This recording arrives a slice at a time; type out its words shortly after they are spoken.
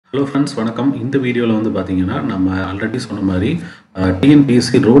Hello friends, வணக்கம். இந்த வீடியோல வந்து பாத்தீங்கன்னா நம்ம ஆல்ரெடி சொன்ன மாதிரி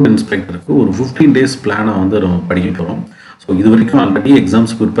TNPSC ரோட் இன்ஸ்பெக்டருக்கு ஒரு 15 டேஸ் பிளானை வந்து நம்ம படிக்க போறோம். ஸோ இது வரைக்கும் ஆல்ரெடி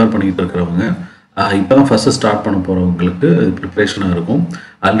எக்ஸாம்ஸ் ப்ரிப்பேர் பண்ணிட்டு இருக்கிறவங்க இப்போதான் ஃபர்ஸ்ட் ஸ்டார்ட் பண்ண போறவங்களுக்கு ப்ரிப்பரேஷனாக இருக்கும்.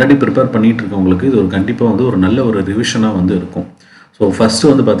 ஆல்ரெடி ப்ரிப்பேர் பண்ணிட்டு இருக்கவங்களுக்கு இது ஒரு கண்டிப்பாக வந்து ஒரு நல்ல ஒரு ரிவிஷனாக வந்து இருக்கும். ஸோ ஃபர்ஸ்ட்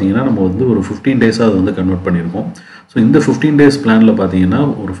வந்து பார்த்தீங்கன்னா நம்ம வந்து ஒரு 15 டேஸாக அது வந்து கன்வெர்ட் பண்ணியிருக்கோம். ஸோ இந்த 15 டேஸ் பிளானில் பார்த்தீங்கன்னா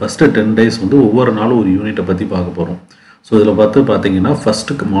ஒரு ஃபர்ஸ்ட் 10 டேஸ் வந்து ஒவ்வொரு நாளும் ஒரு யூனிட்டை பற்றி பார்க்க போகிறோம். ஸோ இதில் பார்த்தீங்கன்னா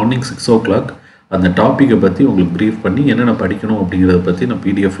ஃபஸ்ட்டுக்கு மார்னிங் 6 o'clock அந்த டாப்பிக்கை பற்றி உங்களுக்கு ப்ரீஃப் பண்ணி என்னென்ன படிக்கணும் அப்படிங்கிறத பற்றி நான்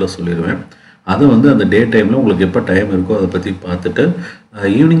பிடிஎஃப்ல சொல்லிடுவேன். அதை வந்து அந்த டே டைமில் உங்களுக்கு எப்போ டைம் இருக்கோ அதை பற்றி பார்த்துட்டு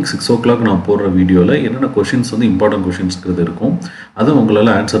ஈவினிங் 6 o'clock நான் போடுற வீடியோவில் என்னென்ன கொஷின்ஸ் வந்து இம்பார்ட்டன்ட் கொஷின்ஸ்ங்கிறது இருக்கும், அதை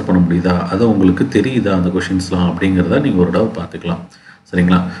உங்களால் ஆன்சர் பண்ண முடியுதா, அதை உங்களுக்கு தெரியுதா அந்த கொஷின்ஸ்லாம் அப்படிங்கிறத நீங்கள் ஒரு தடவை பார்த்துக்கலாம்.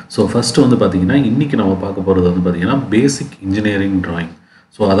 சரிங்களா? ஸோ ஃபஸ்ட்டு வந்து பார்த்தீங்கன்னா இன்றைக்கி நம்ம பார்க்க போகிறது வந்து பார்த்தீங்கன்னா பேசிக் இன்ஜினியரிங் டிராயிங்.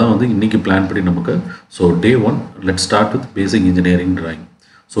 ஸோ அதான் வந்து இன்றைக்கி பிளான் பண்ணி நமக்கு. So day 1 let start with basic engineering drawing.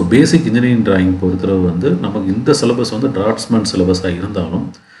 So basic engineering drawing பொறுத்தளவு வந்து நமக்கு இந்த சிலபஸ் வந்து டிராஃப்ட்ஸ்மேன் சிலபஸாக இருந்தாலும்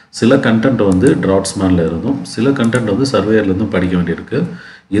சில கண்டென்ட் வந்து டிராஃப்ட்ஸ்மேனில் இருந்தும் சில கண்டென்ட் வந்து சர்வேயர்லேருந்தும் படிக்க வேண்டியிருக்கு.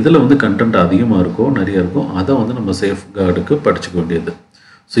 இதில் வந்து கண்டென்ட் அதிகமாக இருக்கோ நிறைய இருக்கும் அதை வந்து நம்ம சேஃப் கார்டுக்கு படிச்சுக்க வேண்டியது.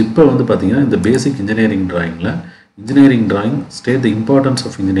 ஸோ இப்போ வந்து பார்த்திங்கன்னா இந்த பேசிக் engineering டிராயிங்கில் engineering drawing state the importance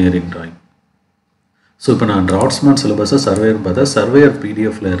of engineering drawing. So இப்போ நான் டிராஃப்ட்ஸ்மேன் சிலபஸை சர்வேயர் பார்த்தா சர்வேயர்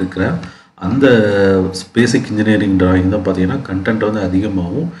பிடிஎஃப்ல இருக்கிற அந்த பேசிக் இன்ஜினியரிங் டிராயிங் தான் பார்த்தீங்கன்னா கண்டென்ட் வந்து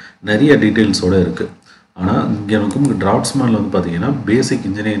அதிகமாகவும் நிறைய டீட்டெயில்ஸோடு இருக்குது. ஆனால் இங்கே நமக்கு டிராஃப்ட்ஸ்மேனில் வந்து பார்த்தீங்கன்னா பேசிக்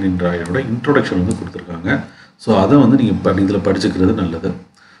இன்ஜினியரிங் டிராயிங்கோட இன்ட்ரோடக்ஷன் வந்து கொடுத்துருக்காங்க. ஸோ அதை வந்து நீங்கள் இதில் படிச்சுக்கிறது நல்லது.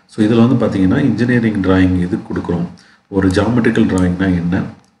 ஸோ இதில் வந்து பார்த்தீங்கன்னா இன்ஜினியரிங் டிராயிங் இது கொடுக்குறோம். ஒரு ஜாமெட்ரிக்கல் டிராயிங்னா என்ன,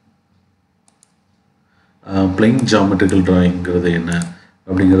 பிளைன் ஜாமெட்ரிக்கல் டிராயிங்கிறது என்ன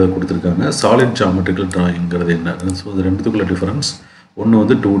அப்படிங்கிறத கொடுத்துருக்காங்க. சாலிட் ஜாமெட்ரிக்கல் டிராயிங்கிறது என்ன, ஸோ இது ரெண்டுத்துக்குள்ள டிஃபரன்ஸ். ஒன்று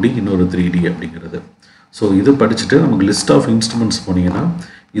வந்து 2D இன்னொரு 3D அப்படிங்கிறது. ஸோ இது படிச்சுட்டு நமக்கு லிஸ்ட் ஆஃப் இன்ஸ்ட்ருமெண்ட்ஸ் போனீங்கன்னா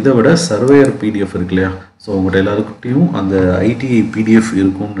இதை விட சர்வேயர் பிடிஎஃப் இருக்கு இல்லையா, ஸோ உங்கள்கிட்ட எல்லாருக்கிட்டையும் அந்த ஐடிஐ பிடிஎஃப்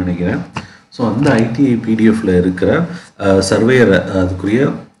இருக்கும்னு நினைக்கிறேன். ஸோ அந்த ஐடிஐ பிடிஎஃப்ல இருக்கிற சர்வேயர் அதுக்குரிய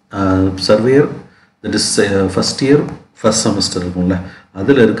surveyor that is first year first semester இருக்கும்ல,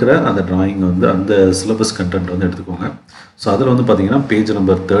 அதில் இருக்கிற அந்த டிராயிங் வந்து அந்த சிலபஸ் கண்டென்ட் வந்து எடுத்துக்கோங்க. ஸோ அதில் வந்து பார்த்தீங்கன்னா பேஜ்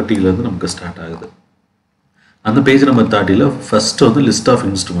நம்பர் 30லேருந்து நமக்கு ஸ்டார்ட் ஆகுது. அந்த பேஜ் நம்பர் 30ல் ஃபஸ்ட்டு வந்து லிஸ்ட் ஆஃப்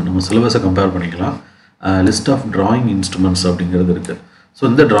இன்ஸ்ட்ருமெண்ட் நம்ம சிலபஸை கம்பேர் பண்ணிக்கலாம். லிஸ்ட் ஆஃப் டிராயிங் இன்ஸ்ட்ருமெண்ட்ஸ் அப்படிங்கிறது இருக்குது. ஸோ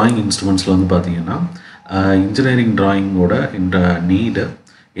இந்த டிராயிங் இன்ஸ்ட்ருமெண்ட்ஸில் வந்து பார்த்தீங்கன்னா இன்ஜினியரிங் டிராயிங்கோட இந்த நீடு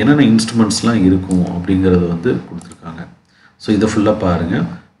என்னென்ன இன்ஸ்ட்ருமெண்ட்ஸ்லாம் இருக்கும் அப்படிங்கிறது வந்து கொடுத்துருக்காங்க. ஸோ இதை ஃபுல்லாக பாருங்கள்.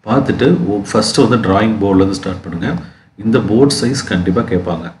 பார்த்துட்டு ஃபஸ்ட்டு வந்து டிராயிங் போர்ட்லேருந்து ஸ்டார்ட் பண்ணுங்கள். இந்த போர்ட் சைஸ் கண்டிப்பாக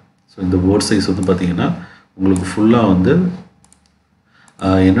கேட்பாங்க. ஸோ இந்த போர்ட் சைஸ் வந்து பார்த்தீங்கன்னா உங்களுக்கு ஃபுல்லாக வந்து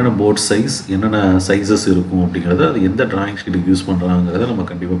என்னென்ன போர்ட் சைஸ் என்னென்ன சைஸஸ் இருக்கும் அப்படிங்கிறத அது எந்த டிராயிங் ஷீட்டுக்கு யூஸ் பண்ணுறாங்கிறத நம்ம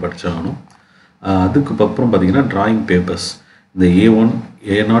கண்டிப்பாக படித்தாகணும். அதுக்கப்புறம் பார்த்தீங்கன்னா டிராயிங் பேப்பர்ஸ் இந்த A1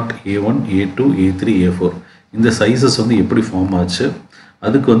 A0 A1 A2 A3 A4 இந்த சைஸஸ் வந்து எப்படி ஃபார்ம் ஆச்சு,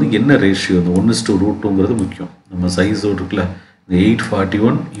 அதுக்கு வந்து என்ன ரேஷியோ இந்த 1:√2ங்கிறது முக்கியம். நம்ம சைஸ் இருக்குல்ல இந்த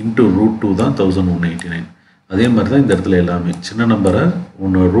 841 × √2 தான் 1189. அதே மாதிரி தான் இந்த இடத்துல எல்லாமே சின்ன நம்பரை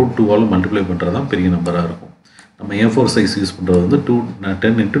 √2ஆல் மல்டிப்ளை பண்ணுறது தான் பெரிய நம்பராக இருக்கும். நம்ம A4 சைஸ் யூஸ் பண்ணுறது வந்து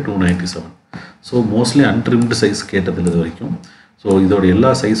 10 × 297. ஸோ மோஸ்ட்லி அன்ட்ரிம்டு சைஸ் கேட்டதில் இது வரைக்கும். ஸோ இதோட எல்லா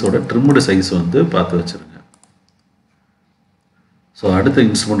சைஸோட ட்ரிம்டு சைஸ் வந்து பார்த்து வச்சுருங்க. ஸோ அடுத்த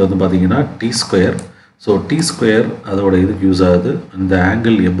இன்ஸ்ட்ருமெண்ட் வந்து பார்த்தீங்கன்னா T². ஸோ T² அதோட இதுக்கு யூஸ் ஆகுது. அந்த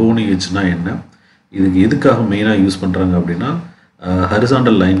ஆங்கிள் எபோனி எட்ஜ்னா என்ன, இதுக்கு எதுக்காக மெயினாக யூஸ் பண்ணுறாங்க அப்படின்னா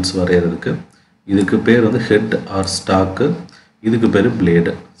ஹரிசாண்டல் லைன்ஸ் வரைகிறதுக்கு. இதுக்கு பேர் வந்து ஹெட் ஆர் ஸ்டாக்கு, இதுக்கு பேர்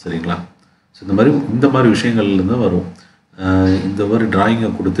பிளேடு. சரிங்களா? ஸோ இந்த மாதிரி விஷயங்கள்லேருந்து வரும். இந்த மாதிரி டிராயிங்கை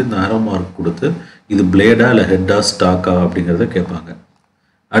கொடுத்து இந்த ஆரோ மார்க் கொடுத்து இது பிளேடா இல்லை ஹெட்டா ஸ்டாக்கா அப்படிங்கிறத கேட்பாங்க.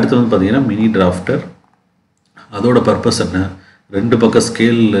 அடுத்து வந்து பார்த்தீங்கன்னா மினி டிராஃப்டர். அதோட பர்பஸ் என்ன, ரெண்டு பக்கம்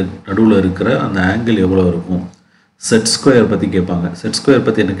ஸ்கேல் நடுவில் இருக்கிற அந்த ஆங்கிள் எவ்வளோ இருக்கும். செட் ஸ்கொயர் பற்றி கேட்பாங்க. செட் ஸ்கொயர்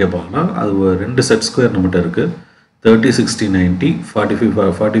பற்றி என்ன கேட்பாங்கன்னா அது 2 செட் ஸ்கொயர் நம்மகிட்ட இருக்குது, 30 60 90 45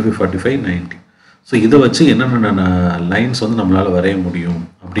 45 90. ஸோ இதை வச்சு என்னென்ன லைன்ஸ் வந்து நம்மளால் வரைய முடியும்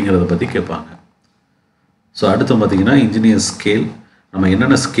அப்படிங்கிறத பற்றி கேட்பாங்க. ஸோ அடுத்து பார்த்தீங்கன்னா இன்ஜினியர் ஸ்கேல். நம்ம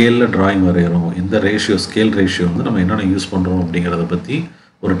என்னென்ன ஸ்கேலில் டிராயிங் வரைகிறோம், எந்த ரேஷியோ ஸ்கேல் ரேஷியோ வந்து நம்ம என்னென்ன யூஸ் பண்ணுறோம் அப்படிங்கிறத பற்றி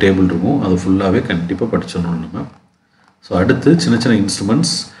ஒரு டேபிள் இருக்கும். அது ஃபுல்லாகவே கண்டிப்பாக படிச்சிடணும் நம்ம. ஸோ அடுத்து சின்ன சின்ன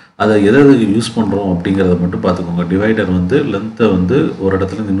இன்ஸ்ட்ருமெண்ட்ஸ் அதை எதாவது யூஸ் பண்ணுறோம் அப்படிங்கிறத மட்டும் பார்த்துக்கோங்க. டிவைடர் வந்து லென்த்தை வந்து ஒரு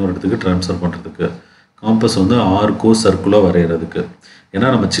இடத்துலேருந்து இன்னொரு இடத்துக்கு ட்ரான்ஸ்ஃபர் பண்ணுறதுக்கு, காம்பஸ் வந்து ஆர்க்கோ சர்க்குலாக வரைகிறதுக்கு. ஏன்னா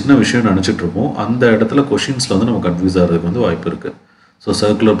நம்ம சின்ன விஷயம் நினச்சிட்டு இருப்போம், அந்த இடத்துல கொஷின்ஸில் வந்து நம்ம கன்ஃபியூஸ் ஆகிறதுக்கு வந்து வாய்ப்பு இருக்குது. So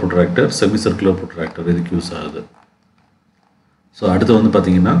circular protractor semi circular protractor இதுக்கு யூஸ் ஆகுது. ஸோ அடுத்து வந்து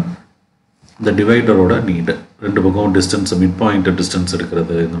பார்த்திங்கன்னா இந்த டிவைடரோட நீடு, ரெண்டு பக்கம் டிஸ்டன்ஸ் மிட் பாயிண்ட் டிஸ்டன்ஸ்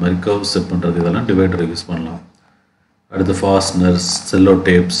எடுக்கிறது, இந்த மாதிரி கர்வ் செட் பண்ணுறது, இதெல்லாம் டிவைடரை யூஸ் பண்ணலாம். அடுத்து ஃபாஸ்னர்ஸ், செல்லோ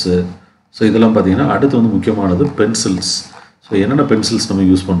டேப்ஸு. ஸோ இதெல்லாம் பார்த்தீங்கன்னா அடுத்து வந்து முக்கியமானது பென்சில்ஸ். ஸோ என்னென்ன பென்சில்ஸ் நம்ம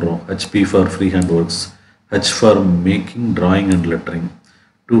யூஸ் பண்ணுறோம்? HP for free hand works, H for making drawing and lettering,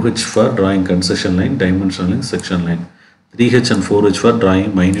 2H for drawing concession line, dimension line, section line, 3H and 4H for drawing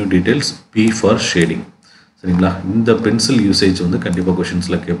minute details, P for shading. சரிங்களா? இந்த pencil usage வந்து கண்டிப்பாக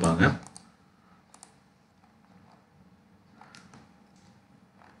கொஷின்ஸில் கேட்பாங்க.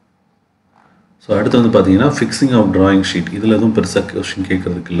 So அடுத்து வந்து பார்த்தீங்கன்னா fixing of drawing sheet. இதில் எதுவும் பெருசாக கொஷின்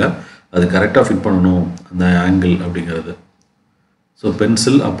கேட்குறதுக்கு இல்லை, அது கரெக்டாக ஃபிட் பண்ணணும் அந்த ஆங்கிள் அப்படிங்கிறது. So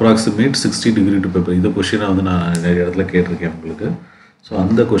pencil approximate 60 degree to paper. இந்த கொஷினை வந்து நான் நிறைய இடத்துல கேட்டிருக்கேன் உங்களுக்கு. ஸோ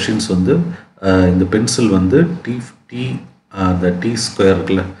அந்த கொஷின்ஸ் வந்து இந்த பென்சில் வந்து அந்த டி ஸ்கொயர்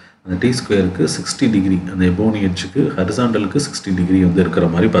இருக்குல்ல, அந்த டி ஸ்கொயருக்கு 60 டிகிரி, அந்த எபோனி எட்ஜுக்கு ஹரிசாண்டலுக்கு 60 டிகிரி வந்து இருக்கிற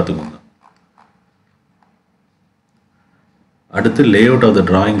மாதிரி பார்த்துக்கோங்க. அடுத்து lay out of the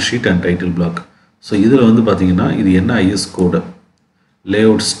drawing sheet and title black. So இதில் வந்து பார்த்தீங்கன்னா இது என்ன IS code, lay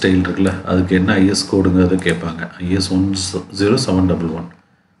out style இருக்குல்ல, அதுக்கு என்ன IS கோடுங்கிறத கேட்பாங்க. IS 10711.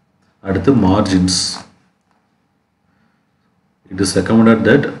 அடுத்து margins. It is recommended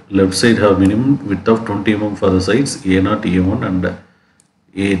that left side have minimum width of 20 mm for the sides A0, A1 and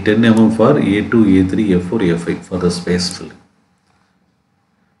 10 mm for A2, A3, A4, A5 for the space filling.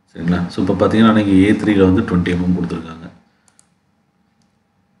 சரிங்களா? So இப்போ பார்த்தீங்கன்னா அன்றைக்கி A3ல வந்து 20 mm கொடுத்துருக்காங்க.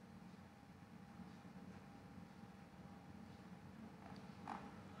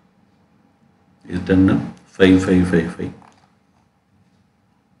 இது 10, 5, 5, 5, 5.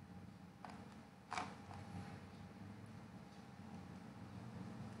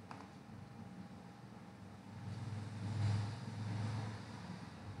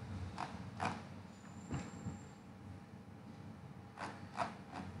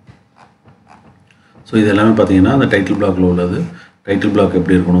 So இது எல்லாமே பார்த்தீங்கன்னா அந்த டைட்டில் பிளாக்ல உள்ளது. டைட்டில் பிளாக்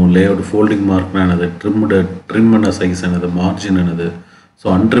எப்படி இருக்கணும், லே அவுட், ஃபோல்டிங் மார்க்னா என்னது, ட்ரிம் பண்ண சைஸ் என்னது, மார்ஜின் என்னது. ஸோ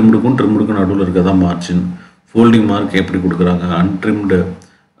அன்ட்ரிம்டுக்கும் ட்ரிம்டுக்கும் நடுவில் இருக்கிறதா மார்ஜின். ஃபோல்டிங் மார்க் எப்படி கொடுக்குறாங்க, அன்ட்ரிம்டு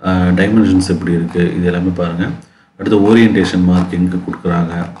டைமென்ஷன்ஸ் எப்படி இருக்குது, இது எல்லாமே பாருங்கள். அடுத்து ஓரியன்டேஷன் மார்க் எங்கே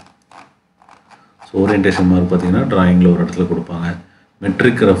கொடுக்குறாங்க. ஸோ ஓரியன்டேஷன் மார்க் பார்த்தீங்கன்னா ட்ராயிங்கில் ஒரு இடத்துல கொடுப்பாங்க.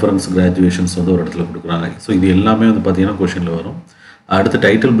 மெட்ரிக் ரெஃபரன்ஸ் கிராஜுவேஷன்ஸ் வந்து ஒரு இடத்துல கொடுக்குறாங்க. ஸோ இது எல்லாமே வந்து பார்த்தீங்கன்னா கொஷினில் வரும். அடுத்து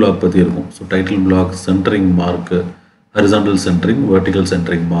டைட்டில் பிளாக் பற்றி இருக்கும். So title black centring mark, horizontal centring, vertical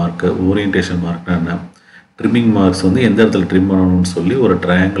centring mark, orientation மார்க்னா என்ன, ட்ரிம்மிங் மார்க்ஸ் வந்து எந்த இடத்துல ட்ரிம் பண்ணணும்னு சொல்லி ஒரு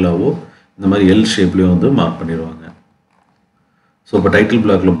ட்ரையாங்கிளாவோ இந்த மாதிரி எல் ஷேப்லேயோ வந்து மார்க் பண்ணிடுவாங்க. ஸோ இப்போ டைட்டில்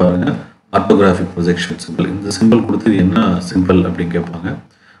பிளாக்ல பாருங்கள், ஆர்த்தோகிராஃபிக் ப்ரொஜெக்ஷன் சிம்பிள். இந்த சிம்பிள் கொடுத்து என்ன சிம்பிள் அப்படின்னு கேட்பாங்க.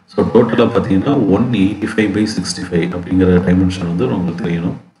 ஸோ டோட்டலாக பார்த்தீங்கன்னா 185/65 அப்படிங்கிற டைமென்ஷன் வந்து உங்களுக்கு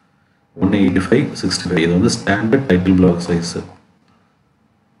தெரியணும். 185/65 இது வந்து ஸ்டாண்டர்ட் டைட்டில் பிளாக் சைஸு.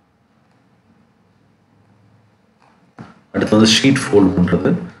 அடுத்து வந்து ஷீட் ஃபோல்டு பண்ணுறது.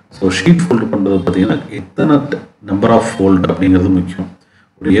 ஸோ ஷீட் ஃபோல்டு பண்ணுறது பார்த்தீங்கன்னா எத்தனை நம்பர் ஆஃப் ஃபோல்டு அப்படிங்கிறது முக்கியம்.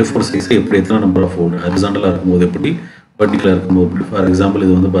 ஒரு A4 சைஸை எப்படி எத்தனை நம்பர் ஆஃப் ஃபோல்டு, ஹரிசாண்டலாக இருக்கும்போது எப்படி, வெர்டிக்கலாக இருக்கும்போது எப்படி. ஃபார் எக்ஸாம்பிள்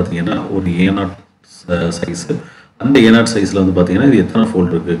இது வந்து பார்த்தீங்கன்னா ஒரு A0 சைஸு. அந்த A0 சைஸில் வந்து பார்த்தீங்கன்னா இது எத்தனை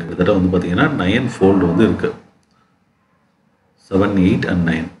ஃபோல்டு இருக்குது, கிட்டத்தட்ட வந்து பார்த்தீங்கன்னா 9 ஃபோல்டு வந்து இருக்குது. 7, 8 and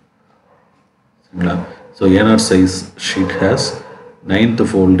 9. சரிங்களா? So A0 size sheet has 9th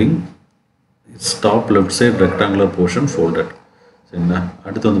folding. Its top left side rectangular portion folded. சரிங்களா?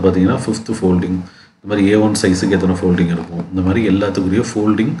 அடுத்து வந்து பார்த்தீங்கன்னா 5th folding. இந்த மாதிரி A1 சைஸுக்கு எத்தனை ஃபோல்டிங் இருக்கும், இந்த மாதிரி எல்லாத்துக்குரிய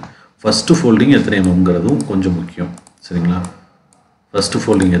ஃபோல்டிங். ஃபஸ்ட்டு ஃபோல்டிங் எத்தனை எம்எம்ங்கிறதும் கொஞ்சம் முக்கியம். சரிங்களா? ஃபஸ்ட்டு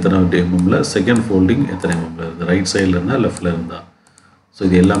ஃபோல்டிங் எத்தனை எம்எம்ல, செகண்ட் ஃபோல்டிங் எத்தனை எம்எம்ல இருக்குது, ரைட் சைடில் இருந்தால் லெஃப்டில் இருந்தால். ஸோ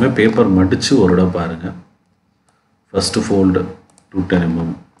இது எல்லாமே பேப்பர் மடித்து ஒரு இடம் பாருங்கள். First fold 210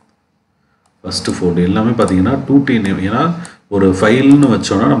 mm. First fold எல்லாமே பார்த்தீங்கன்னா 210 mm. ஏன்னா ஒரு ஃபைல்னு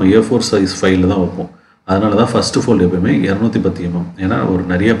வச்சோன்னா நம்ம A4 சைஸ் ஃபைலில் தான் வைப்போம். அதனால தான் ஃபஸ்ட்டு ஃபோல்டு எப்போயுமே 210 mm. ஏன்னா ஒரு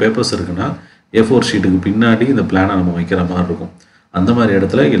நிறைய பேப்பர்ஸ் இருக்குன்னா A4 ஷீட்டுக்கு பின்னாடி இந்த பிளானை நம்ம வைக்கிற மாதிரி இருக்கும். அந்த மாதிரி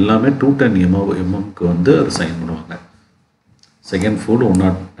இடத்துல எல்லாமே 210 mmக்கு வந்து அது சைன் பண்ணுவாங்க. Second fold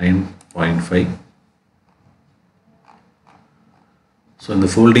 109.5. ஸோ இந்த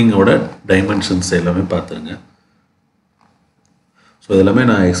ஃபோல்டிங்கோட டைமென்ஷன்ஸ் எல்லாமே பார்த்துருங்க. ஸோ இதெல்லாமே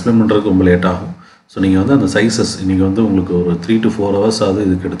நான் எக்ஸ்பிளைன் பண்ணுறதுக்கு ரொம்ப லேட் ஆகும். ஸோ நீங்கள் வந்து அந்த சைஸஸ் இன்றைக்கி வந்து உங்களுக்கு ஒரு 3 to 4 hours ஆகுது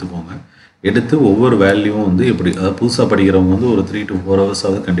இதுக்கு எடுத்துக்கோங்க. எடுத்து ஒவ்வொரு வேல்யூவும் வந்து எப்படி, அதாவது புதுசாக படிக்கிறவங்க வந்து ஒரு 3 to 4 hours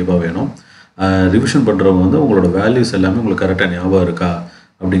ஆகுது கண்டிப்பாக வேணும். ரிவிஷன் பண்ணுறவங்க வந்து உங்களோட வேல்யூஸ் எல்லாமே உங்களுக்கு கரெக்டாக ஞாபகம் இருக்கா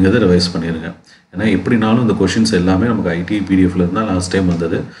அப்படிங்கிறத ரிவைஸ் பண்ணிடுங்க. ஏன்னா எப்படினாலும் இந்த கொஷின்ஸ் எல்லாமே நமக்கு ஐடி பிடிஎஃப்ல இருந்தால் லாஸ்ட் டைம்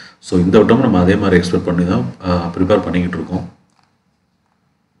வந்தது. ஸோ இந்த வட்டம் நம்ம அதே மாதிரி எக்ஸ்பெக்ட் பண்ணி தான் ப்ரிப்பேர் பண்ணிக்கிட்டு இருக்கோம்.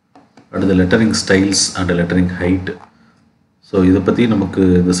 அடுத்து lettering styles and lettering height. So இதை பற்றி நமக்கு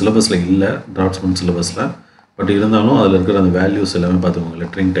இந்த சிலபஸில் இல்லை, டிராஃப்ட்ஸ்மேன் சிலபஸில். பட் இருந்தாலும் அதில் இருக்கிற அந்த வேல்யூஸ் எல்லாமே பார்த்துக்கோங்க.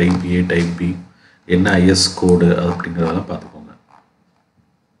 Lettering type A, type B, என்ன IS கோடு அப்படிங்கிறதெல்லாம் பார்த்துக்கோங்க.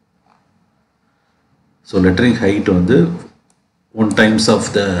 ஸோ லெட்டரிங் ஹைட் வந்து 1 times ஆஃப்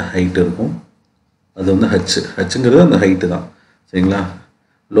த ஹைட் இருக்கும். அது வந்து ஹச்சுங்கிறது அந்த ஹைட்டு தான். சரிங்களா?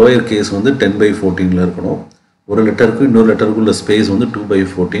 லோயர் கேஸ் வந்து 10/14 இருக்கணும். ஒரு லெட்டருக்கு இன்னொரு லெட்டருக்குள்ள ஸ்பேஸ் வந்து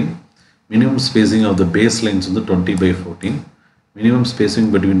 2/14. Minimum spacing of the base lines வந்து 20/14. மினிமம்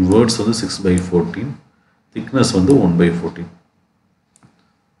ஸ்பேசிங் பிட்வீன் வேர்ட்ஸ் வந்து 6/14. திக்னஸ் வந்து 1/14.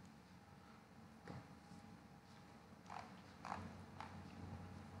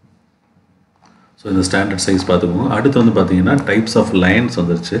 ஸோ இந்த ஸ்டாண்டர்ட் சைஸ் பார்த்துக்கோங்க. அடுத்து வந்து பார்த்தீங்கன்னா டைப்ஸ் ஆஃப் லைன்ஸ்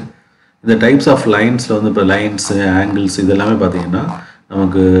வந்துருச்சு. இந்த டைப்ஸ் ஆஃப் லைன்ஸில் வந்து இப்போ லைன்ஸு ஆங்கிள்ஸ் இதெல்லாமே பார்த்தீங்கன்னா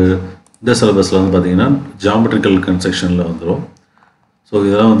நமக்கு இந்த சிலபஸில் வந்து பார்த்தீங்கன்னா ஜாமெட்ரிக்கல் கன்ஸ்ட்ரக்ஷனில் வந்துடும். ஸோ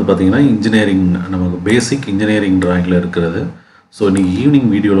இதெல்லாம் வந்து பார்த்தீங்கன்னா இன்ஜினியரிங் நமக்கு பேசிக் இன்ஜினியரிங் ட்ராயிங்கில் இருக்கிறது. ஸோ இன்றைக்கி ஈவினிங்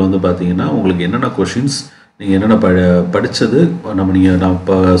வீடியோவில் வந்து பார்த்தீங்கன்னா உங்களுக்கு என்னென்ன கொஷின்ஸ் நீங்கள் என்னென்ன படித்தது நான்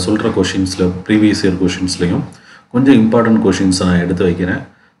இப்போ சொல்கிற கொஷின்ஸில் ப்ரீவியஸ் இயர் கொஷின்ஸ்லையும் கொஞ்சம் இம்பார்ட்டன்ட் கொஷின்ஸை நான் எடுத்து வைக்கிறேன்.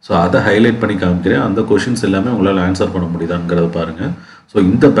 ஸோ அதை ஹைலைட் பண்ணி காமிக்கிறேன். அந்த கொஷின்ஸ் எல்லாமே உங்களால் ஆன்சர் பண்ண முடியுதாங்கிறத பாருங்கள். ஸோ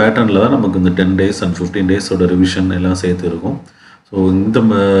இந்த பேட்டர்னில் தான் நமக்கு இந்த 10 days and 15 days ரிவிஷன் எல்லாம் சேர்த்து இருக்கும். ஸோ இந்த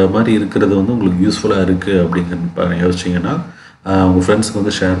மாதிரி இருக்கிறது வந்து உங்களுக்கு யூஸ்ஃபுல்லாக இருக்குது அப்படிங்கிற யோசிச்சிங்கன்னா உங்கள் ஃப்ரெண்ட்ஸுக்கு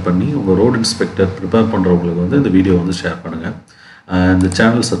வந்து ஷேர் பண்ணி உங்கள் ரோட் இன்ஸ்பெக்டர் ப்ரிப்பேர் பண்ணுறவங்களுக்கு வந்து இந்த வீடியோ வந்து ஷேர் பண்ணுங்கள். இந்த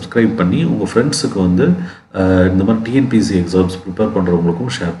சேனல் சப்ஸ்கிரைப் பண்ணி உங்கள் ஃப்ரெண்ட்ஸுக்கு வந்து இந்த மாதிரி டிஎன்பிஎஸ்சி எக்ஸாம்ஸ் ப்ரிப்பேர்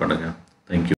பண்ணுறவங்களுக்கும் ஷேர் பண்ணுங்கள். தேங்க்யூ.